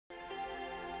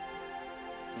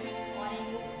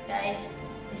Morning guys,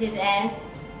 this is Anne.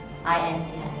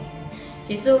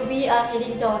 Okay, so we are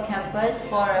heading to our campus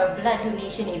for a blood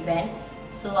donation event.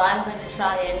 So I'm going to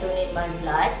try and donate my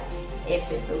blood if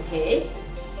it's okay.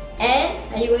 And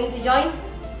are you going to join?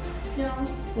 No.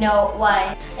 No,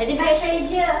 why? I think High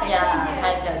pressure.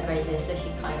 high blood pressure, so she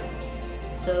can't.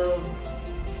 So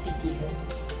pity her.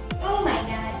 Oh my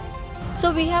god.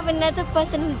 So we have another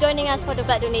person who's joining us for the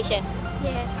blood donation.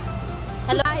 Yes.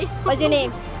 Hello. Hi. What's your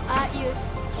name? Yus.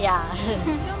 Yeah.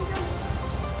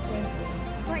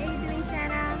 What are you doing,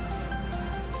 Shana?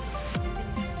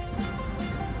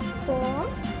 Four.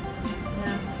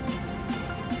 Yeah.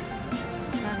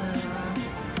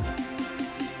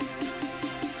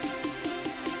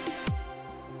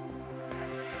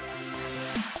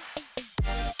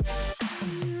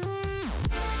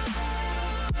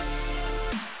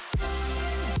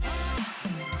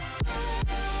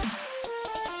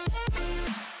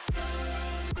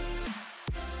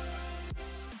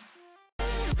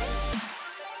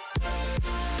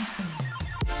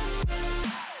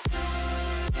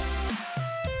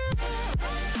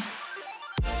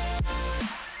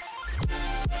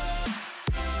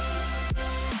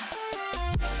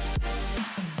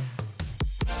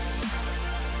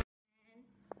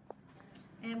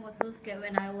 Em was so scared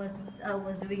when I was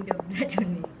doing the blood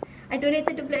donation. I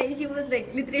donated the blood and she was like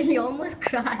literally almost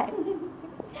crying.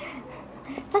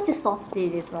 Such a softie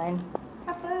this one.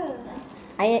 Apa?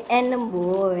 And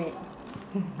lembut.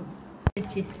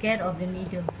 She's scared of the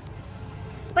needles.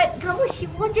 But kamu, she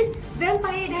watches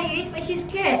Vampire Diaries but she's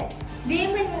scared. The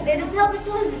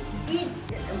Salvatores eat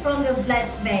from the blood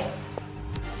bank.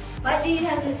 What do you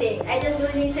have to say? I just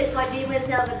donated for Demon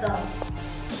Salvatore.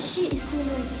 She is so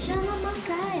noisy. Shana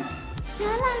makan.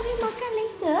 Yalah, we makan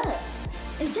later.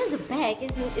 It's just a bag.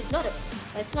 It's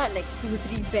not like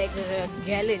 2-3 bags or a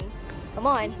gallon. Come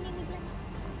on.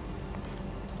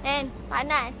 And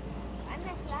panas.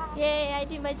 Panas lah. Yay! I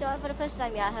did my job for the first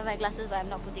time. Yeah, I have my glasses, but I'm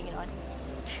not putting it on.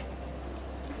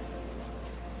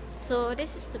 So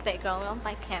this is the background of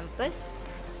my campus.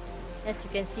 As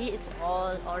you can see, it's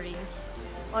all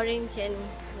orange and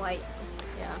white.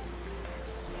 Yeah.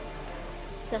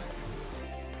 So